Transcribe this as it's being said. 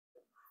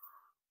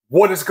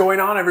What is going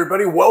on,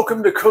 everybody?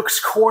 Welcome to Cook's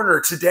Corner.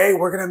 Today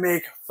we're gonna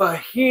make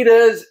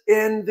fajitas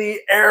in the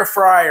air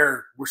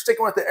fryer. We're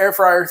sticking with the air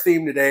fryer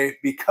theme today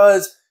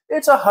because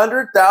it's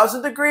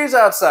 100,000 degrees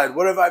outside.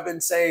 What have I been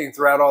saying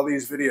throughout all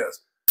these videos?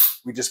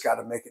 We just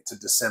gotta make it to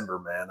December,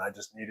 man. I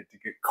just need it to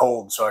get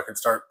cold so I can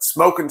start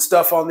smoking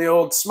stuff on the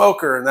old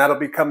smoker, and that'll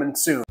be coming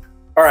soon.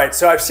 All right,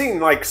 so I've seen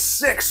like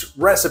 6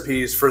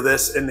 recipes for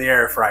this in the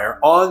air fryer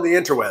on the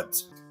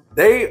interwebs.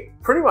 They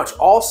pretty much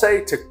all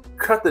say to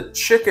cut the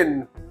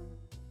chicken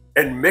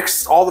and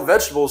mix all the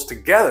vegetables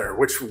together,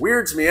 which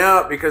weirds me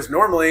out because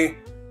normally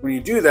when you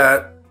do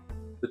that,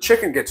 the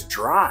chicken gets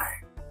dry,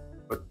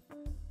 but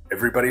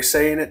everybody's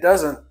saying it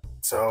doesn't.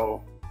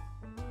 So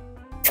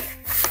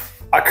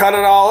I cut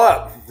it all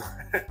up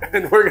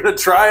and we're gonna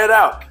try it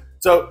out.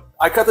 So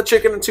I cut the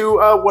chicken into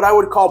what I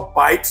would call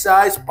bite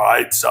size.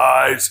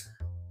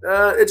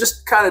 It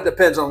just kind of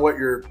depends on what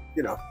your,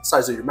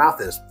 size of your mouth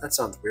is. That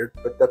sounds weird,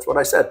 but that's what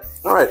I said.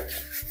 All right.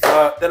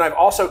 Then I've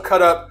also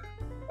cut up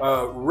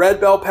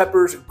red bell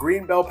peppers,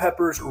 green bell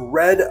peppers,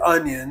 red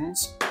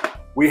onions.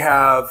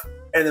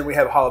 And then we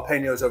have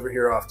jalapenos over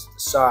here off to the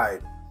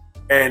side.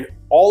 And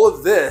all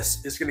of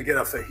this is gonna get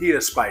a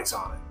fajita spice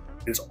on it.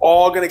 It's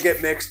all gonna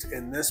get mixed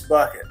in this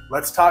bucket.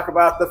 Let's talk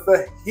about the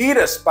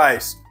fajita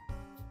spice.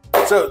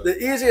 So the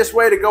easiest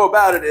way to go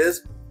about it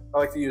is, I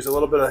like to use a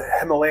little bit of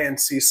Himalayan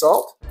sea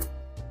salt,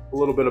 a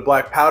little bit of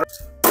black powder.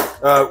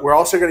 We're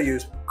also gonna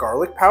use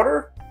garlic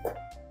powder,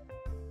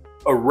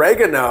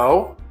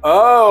 oregano.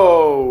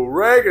 Oh,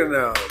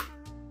 oregano.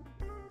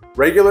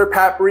 Regular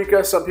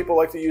paprika. Some people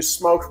like to use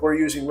smoked. We're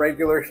using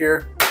regular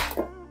here.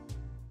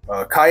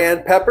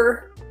 Cayenne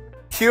pepper,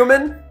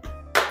 cumin,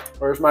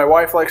 or as my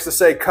wife likes to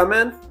say,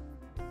 cumin,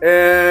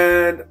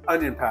 and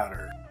onion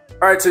powder.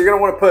 All right, so you're gonna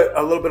wanna put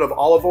a little bit of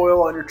olive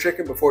oil on your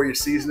chicken before you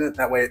season it.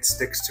 That way it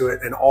sticks to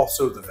it, and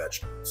also the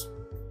vegetables.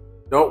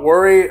 Don't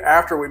worry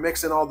after we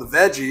mix in all the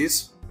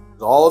veggies,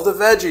 because all of the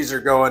veggies are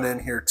going in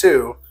here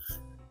too.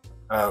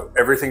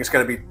 Everything's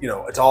gonna be,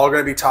 it's all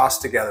gonna be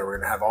tossed together. We're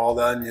gonna have all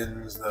the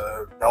onions,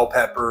 the bell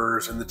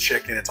peppers, and the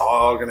chicken. It's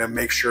all gonna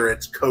make sure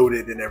it's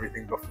coated and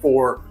everything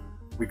before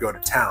we go to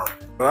town.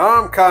 But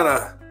I'm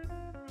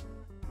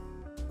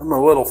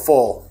a little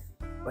full.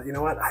 But you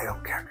know what? I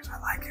don't care because I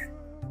like it.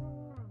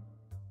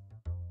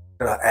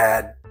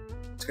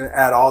 It's gonna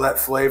add all that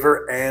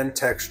flavor and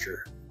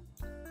texture.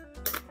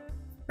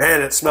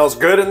 Man, it smells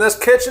good in this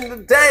kitchen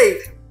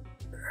today.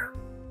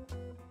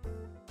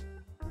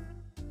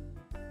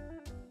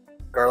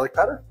 Garlic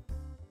powder.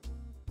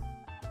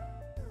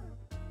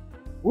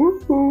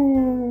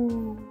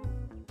 Woohoo!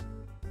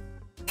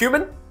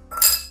 Cumin.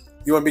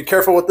 You want to be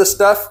careful with this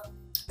stuff.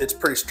 It's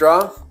pretty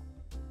strong.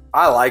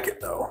 I like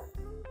it though.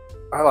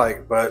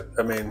 But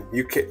I mean,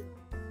 you can't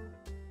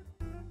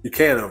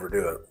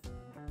overdo it.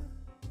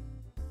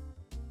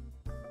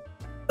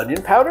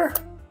 Onion powder.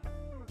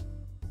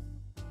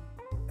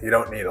 You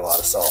don't need a lot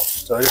of salt.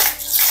 So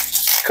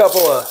just a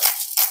couple of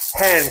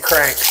hand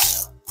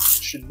cranks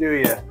should do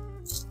you.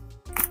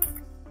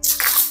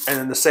 And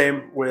then the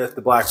same with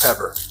the black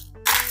pepper.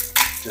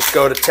 Just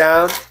go to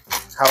town,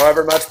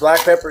 however much black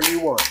pepper you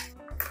want.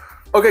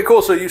 Okay,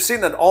 cool, so you've seen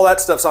that all that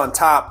stuff's on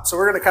top. So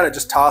we're gonna kind of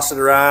just toss it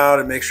around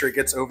and make sure it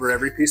gets over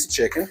every piece of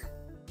chicken.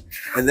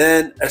 And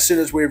then as soon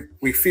as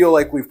we feel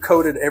like we've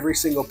coated every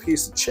single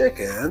piece of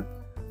chicken,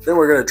 then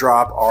we're gonna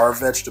drop our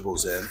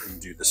vegetables in and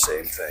do the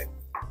same thing.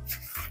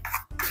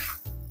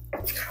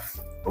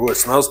 Oh, it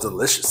smells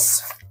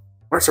delicious.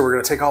 All right, so we're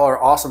gonna take all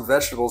our awesome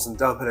vegetables and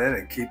dump it in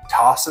and keep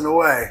tossing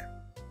away.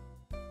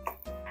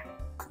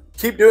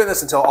 Keep doing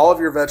this until all of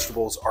your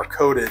vegetables are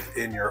coated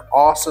in your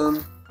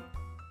awesome,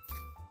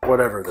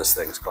 whatever this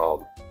thing's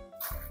called,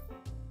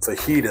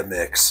 fajita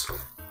mix.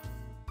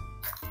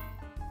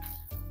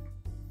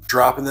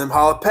 Dropping them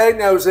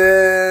jalapenos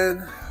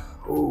in.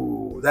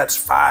 Ooh, that's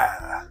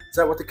fire. Is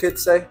that what the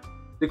kids say?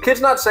 Do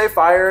kids not say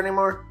fire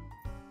anymore?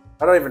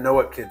 I don't even know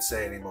what kids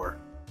say anymore.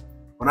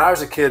 When I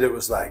was a kid, it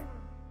was like,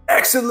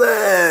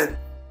 excellent.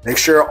 Make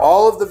sure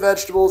all of the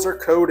vegetables are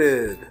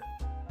coated.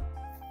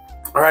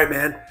 All right,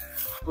 man.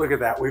 Look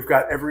at that. We've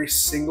got every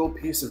single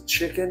piece of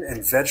chicken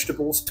and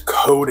vegetables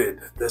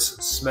coated. This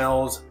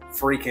smells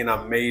freaking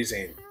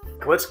amazing.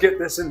 Let's get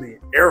this in the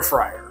air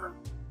fryer.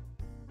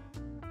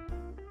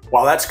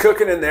 While that's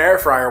cooking in the air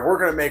fryer, we're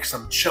gonna make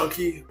some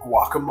chunky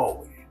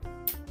guacamole.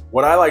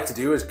 What I like to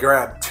do is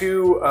grab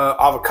 2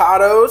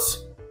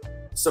 avocados,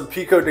 some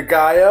pico de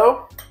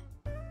gallo,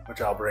 which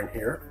I'll bring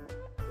here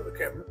for the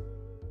camera.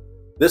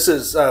 This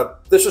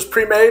was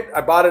pre-made.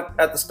 I bought it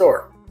at the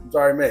store. It's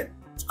already made.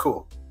 It's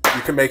cool.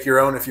 You can make your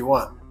own if you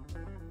want.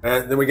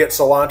 And then we get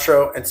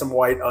cilantro and some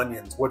white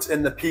onions. What's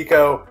in the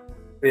pico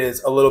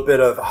is a little bit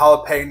of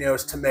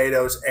jalapenos,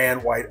 tomatoes,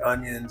 and white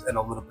onions, and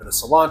a little bit of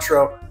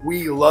cilantro.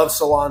 We love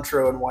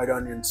cilantro and white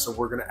onions, so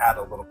we're gonna add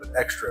a little bit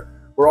extra.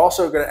 We're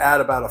also gonna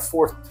add about a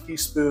 1/4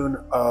 teaspoon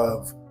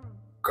of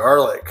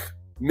garlic,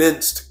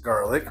 minced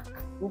garlic,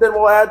 and then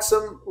we'll add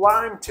some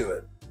lime to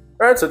it.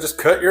 All right, so just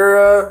cut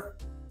your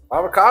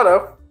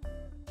avocado.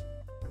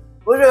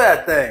 Look at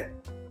that thing.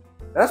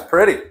 That's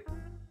pretty.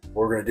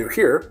 What we're gonna do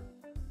here,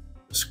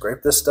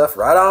 scrape this stuff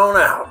right on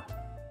out.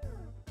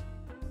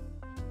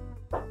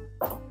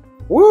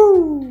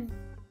 Woo!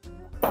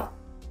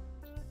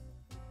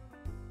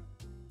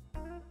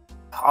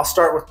 I'll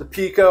start with the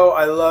pico.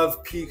 I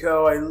love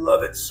pico. I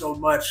love it so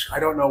much. I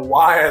don't know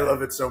why I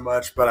love it so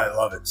much, but I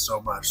love it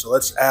so much. So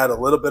let's add a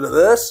little bit of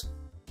this.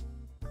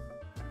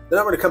 Then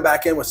I'm going to come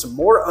back in with some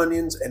more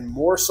onions and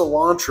more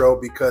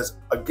cilantro because,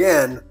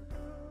 again,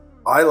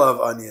 I love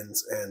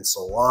onions and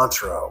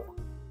cilantro.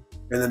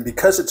 And then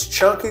because it's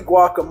chunky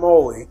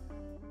guacamole,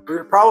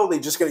 we're probably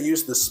just going to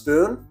use the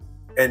spoon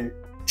and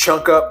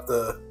chunk up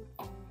the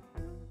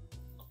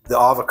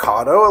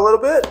avocado a little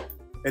bit.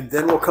 And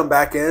then we'll come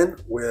back in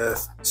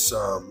with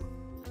some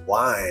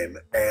lime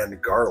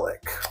and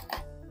garlic.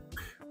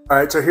 All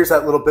right, so here's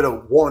that little bit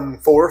of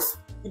 1/4.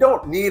 You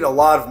don't need a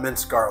lot of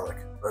minced garlic,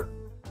 but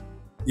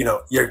you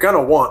know, you're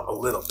gonna want a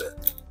little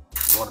bit.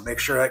 You wanna make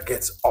sure that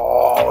gets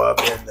all up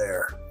in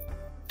there.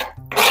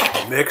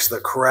 Mix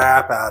the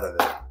crap out of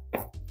it.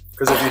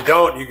 Because if you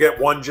don't, you get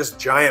one just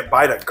giant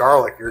bite of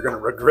garlic, you're gonna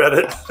regret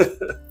it.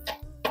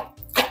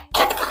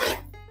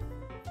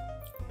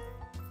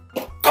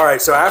 All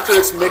right, so after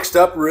it's mixed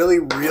up really,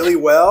 really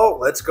well,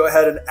 let's go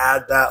ahead and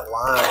add that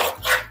lime.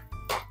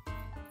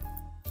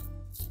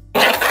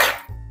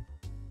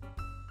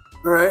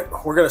 All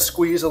right, we're gonna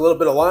squeeze a little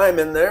bit of lime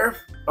in there.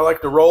 I like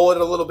to roll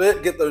it a little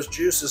bit, get those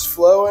juices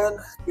flowing,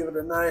 give it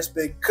a nice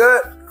big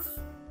cut.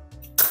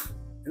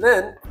 And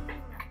then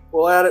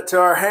we'll add it to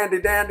our handy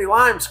dandy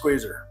lime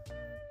squeezer.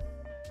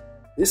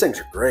 These things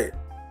are great.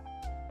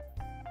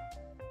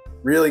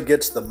 Really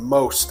gets the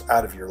most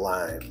out of your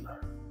lime.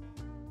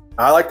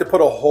 I like to put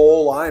a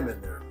whole lime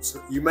in there.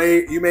 So you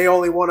may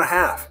only want a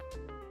half.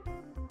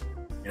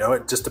 You know,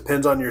 it just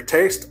depends on your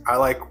taste. I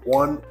like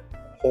one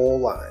whole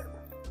lime.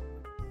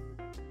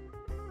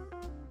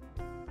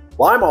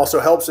 Lime also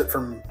helps it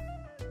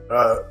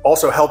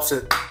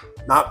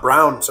not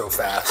brown so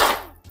fast.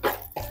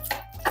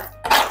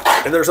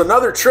 And there's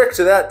another trick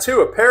to that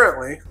too,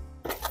 apparently.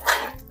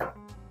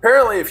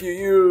 Apparently, if you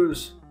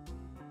use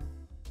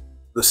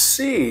the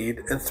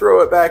seed and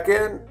throw it back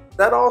in,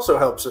 that also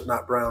helps it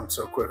not brown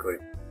so quickly.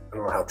 I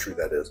don't know how true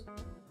that is.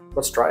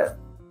 Let's try it.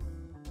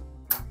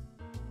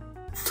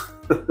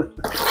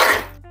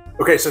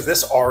 Okay, so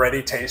this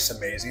already tastes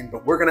amazing,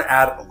 but we're gonna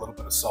add a little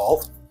bit of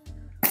salt.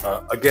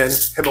 Again,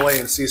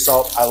 Himalayan sea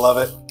salt, I love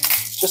it.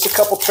 Just a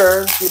couple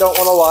turns, you don't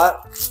want a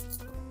lot.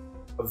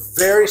 A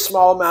very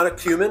small amount of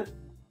cumin.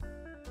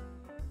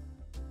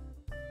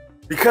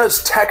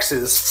 Because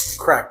Texas,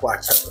 cracked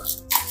black pepper.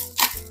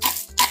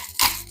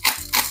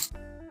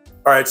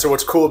 All right, so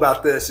what's cool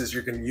about this is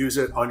you can use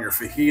it on your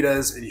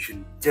fajitas and you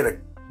can get a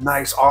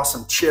nice,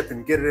 awesome chip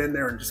and get it in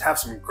there and just have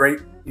some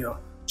great, you know,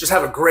 just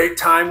have a great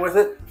time with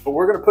it. But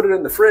we're gonna put it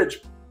in the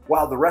fridge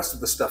while the rest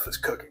of the stuff is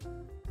cooking.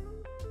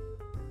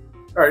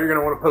 All right, you're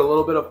gonna wanna put a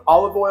little bit of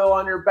olive oil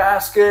on your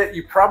basket.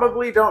 You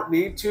probably don't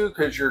need to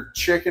because your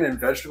chicken and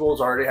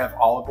vegetables already have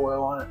olive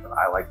oil on it, but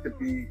I like to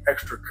be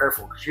extra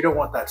careful because you don't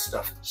want that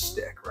stuff to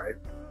stick, right?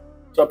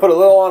 So I put a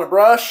little on a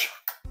brush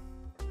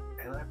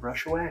and I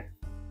brush away.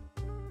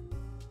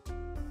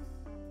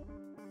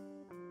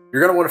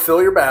 You're gonna wanna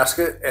fill your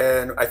basket,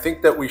 and I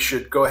think that we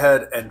should go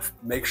ahead and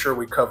make sure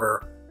we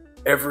cover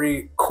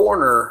every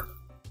corner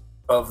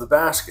of the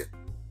basket.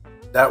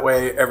 That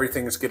way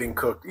everything is getting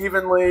cooked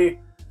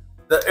evenly.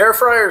 The air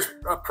fryer is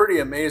a pretty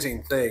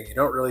amazing thing. You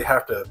don't really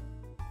have to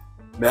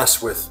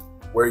mess with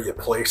where you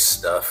place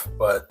stuff,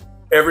 but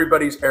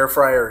everybody's air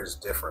fryer is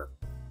different.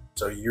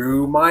 So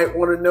you might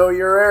wanna know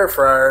your air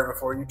fryer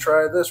before you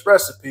try this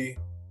recipe.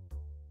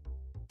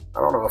 I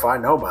don't know if I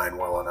know mine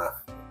well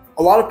enough.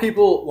 A lot of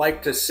people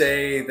like to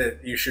say that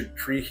you should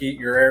preheat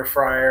your air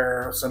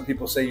fryer. Some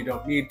people say you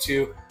don't need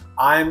to.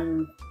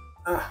 I'm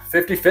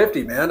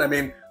 50-50, man. I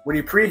mean, when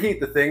you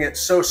preheat the thing, it's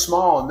so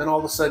small, and then all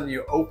of a sudden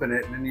you open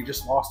it, and then you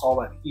just lost all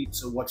that heat.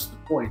 So what's the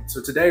point?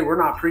 So today we're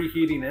not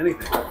preheating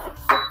anything.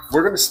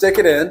 We're gonna stick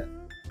it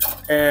in,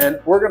 and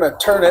we're gonna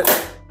turn it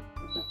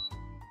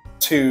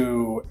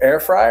to air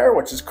fryer,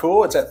 which is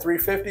cool. It's at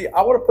 350.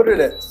 I wanna put it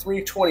at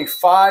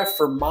 325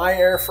 for my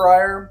air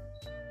fryer.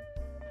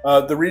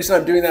 The reason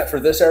I'm doing that for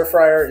this air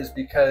fryer is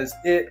because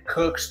it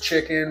cooks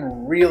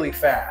chicken really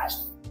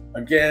fast.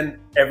 Again,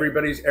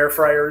 everybody's air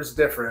fryer is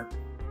different,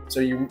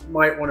 so you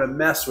might want to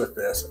mess with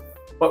this.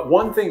 But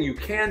one thing you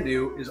can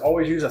do is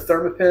always use a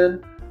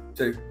thermopin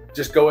to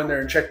just go in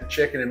there and check the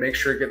chicken and make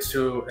sure it gets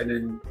to an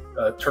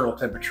internal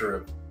temperature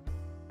of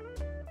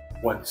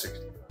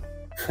 160.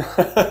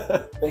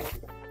 Thank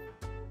you.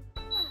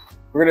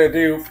 We're gonna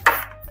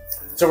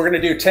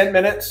do 10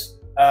 minutes.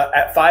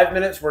 At 5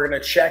 minutes, we're gonna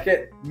check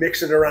it,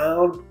 mix it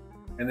around,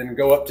 and then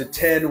go up to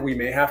 10. We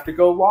may have to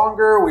go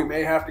longer, we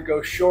may have to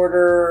go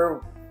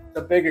shorter. It's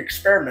a big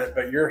experiment,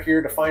 but you're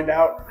here to find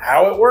out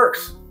how it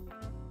works.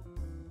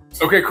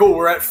 Okay, cool,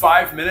 we're at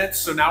 5 minutes.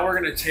 So now we're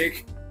gonna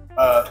take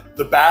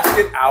the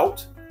basket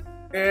out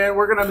and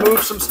we're gonna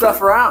move some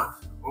stuff around.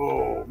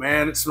 Oh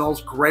man, it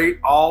smells great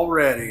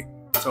already.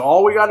 So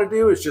all we gotta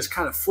do is just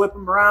kind of flip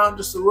them around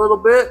just a little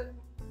bit.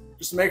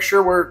 just to make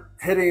sure we're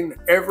hitting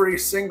every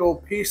single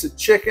piece of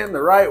chicken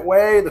the right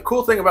way. The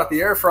cool thing about the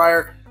air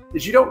fryer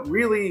is you don't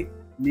really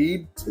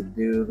need to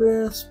do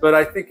this, but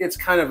I think it's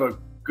kind of a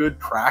good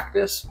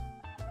practice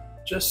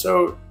just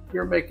so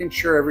you're making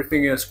sure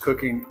everything is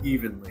cooking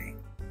evenly.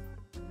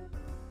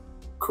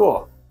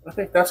 Cool, I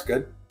think that's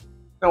good.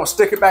 Now we'll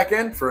stick it back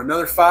in for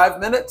another 5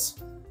 minutes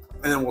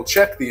and then we'll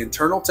check the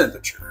internal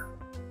temperature.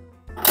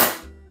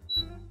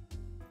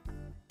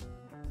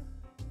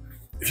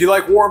 If you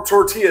like warm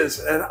tortillas,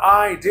 and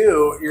I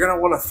do, you're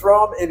gonna wanna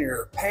throw them in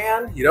your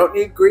pan. You don't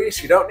need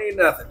grease, you don't need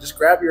nothing. Just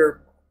grab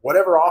your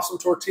whatever awesome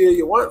tortilla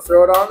you want,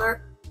 throw it on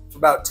there for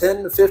about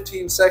 10 to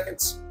 15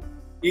 seconds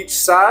each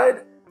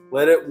side.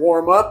 Let it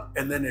warm up,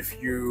 and then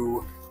if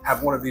you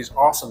have one of these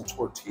awesome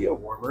tortilla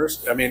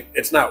warmers, I mean,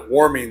 it's not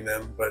warming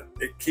them, but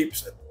it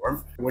keeps them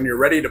warm. When you're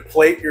ready to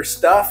plate your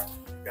stuff,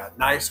 you've got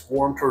nice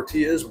warm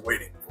tortillas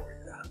waiting for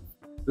you.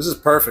 This is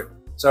perfect.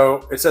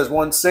 So it says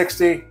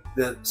 160.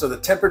 So the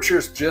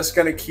temperature's just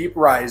gonna keep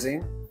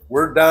rising.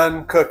 We're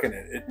done cooking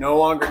it. It no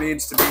longer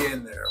needs to be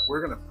in there.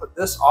 We're gonna put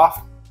this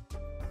off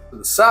to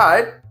the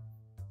side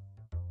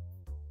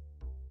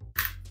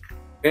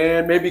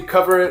and maybe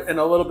cover it in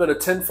a little bit of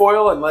tin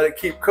foil and let it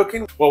keep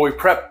cooking while we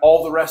prep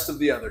all the rest of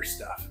the other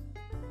stuff.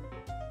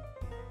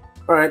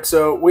 All right,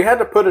 so we had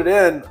to put it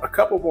in a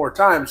couple more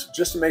times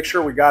just to make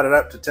sure we got it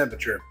up to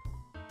temperature.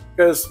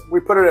 Because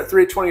we put it at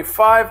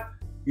 325,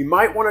 you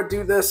might want to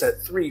do this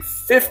at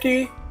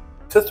 350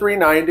 to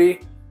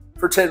 390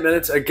 for 10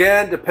 minutes.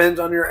 Again, depends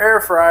on your air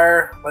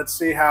fryer. Let's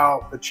see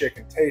how the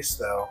chicken tastes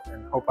though,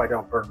 and hope I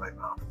don't burn my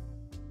mouth.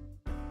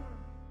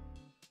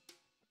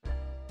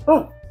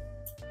 Oh,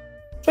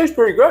 tastes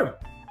pretty good.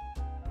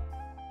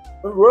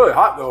 It's really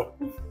hot though.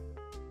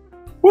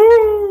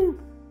 Woo!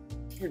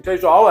 You can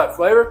taste all that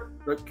flavor,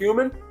 the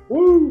cumin.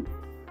 Woo!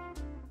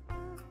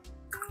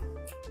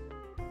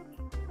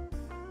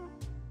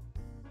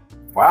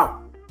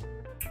 Wow.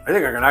 I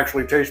think I can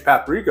actually taste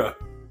paprika,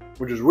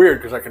 which is weird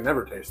because I can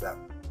never taste that.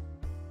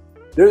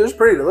 Dude, this is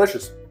pretty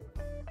delicious.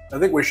 I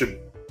think we should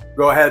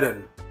go ahead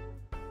and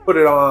put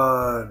it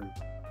on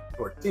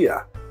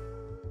tortilla.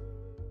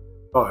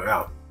 Oh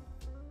yeah.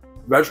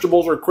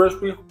 Vegetables are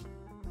crispy.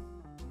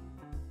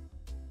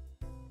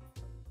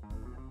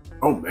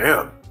 Oh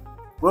man.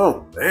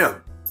 Oh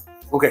man.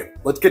 Okay,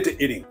 let's get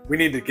to eating. We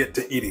need to get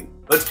to eating.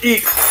 Let's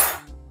eat.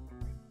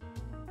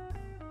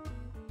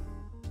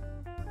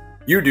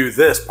 You do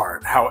this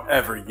part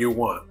however you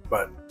want,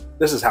 but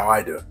this is how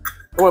I do it.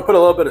 I want to put a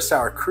little bit of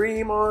sour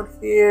cream on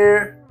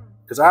here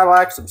because I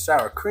like some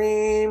sour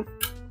cream.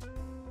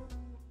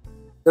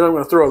 Then I'm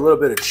going to throw a little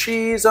bit of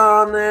cheese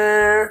on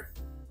there.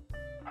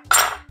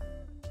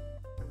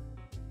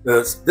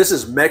 This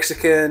is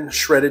Mexican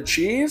shredded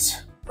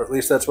cheese, or at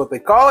least that's what they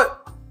call it.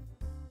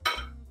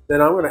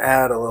 Then I'm going to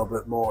add a little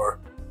bit more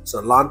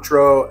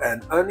cilantro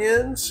and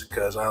onions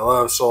because I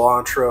love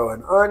cilantro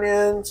and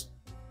onions.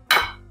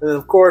 And then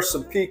of course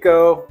some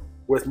pico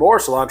with more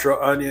cilantro,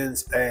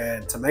 onions,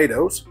 and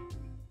tomatoes.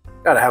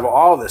 Gotta have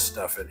all this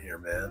stuff in here,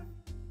 man.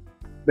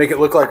 Make it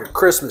look like a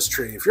Christmas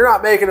tree. If you're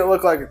not making it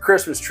look like a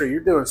Christmas tree, you're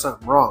doing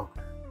something wrong.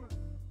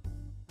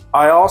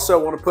 I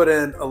also want to put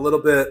in a little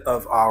bit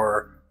of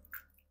our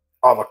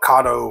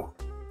avocado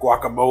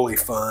guacamole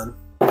fun,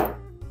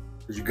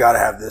 because you gotta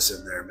have this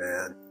in there,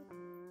 man.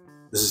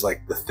 This is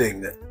like the thing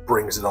that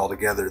brings it all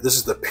together. This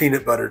is the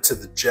peanut butter to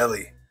the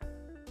jelly.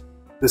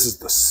 This is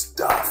the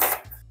stuff.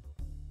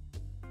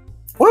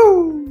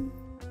 Woo!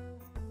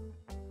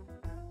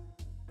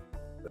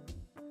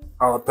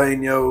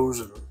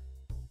 Jalapenos and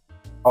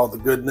all the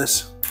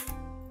goodness.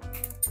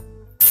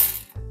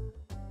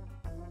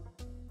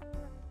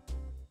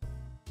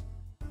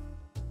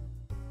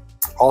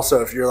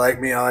 Also, if you're like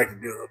me, I like to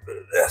do a little bit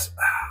of this.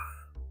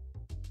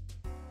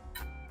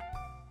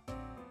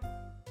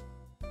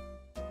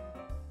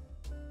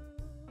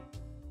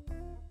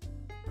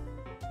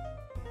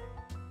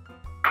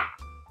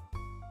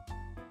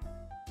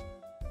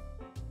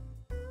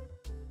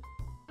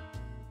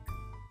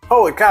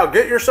 Holy cow,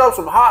 get yourself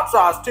some hot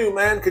sauce too,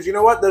 man, because you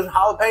know what? Those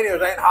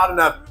jalapenos ain't hot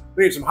enough.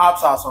 We need some hot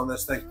sauce on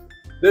this thing.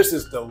 This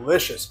is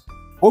delicious.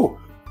 Ooh,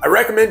 I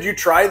recommend you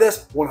try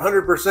this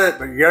 100%,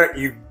 but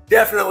you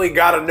definitely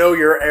got to know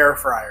your air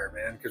fryer,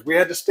 man, because we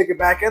had to stick it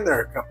back in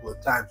there a couple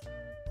of times.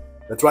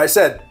 That's why I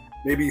said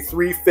maybe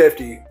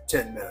 350,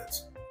 10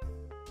 minutes.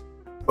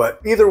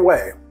 But either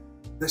way,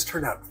 this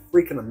turned out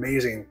freaking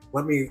amazing.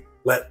 Let me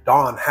let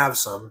Dawn have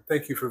some.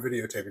 Thank you for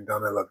videotaping,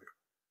 Dawn. I love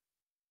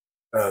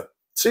you.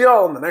 See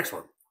y'all in the next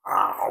one.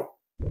 Ow.